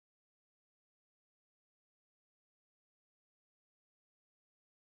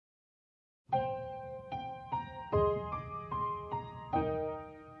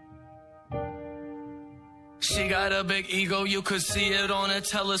She got a big ego, you could see it on a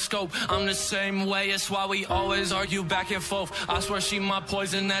telescope. I'm the same way, it's why we always argue back and forth. I swear she my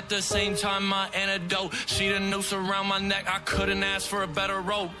poison, at the same time my antidote. She the noose around my neck, I couldn't ask for a better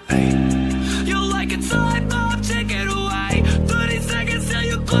rope. You like a time bomb, take it away.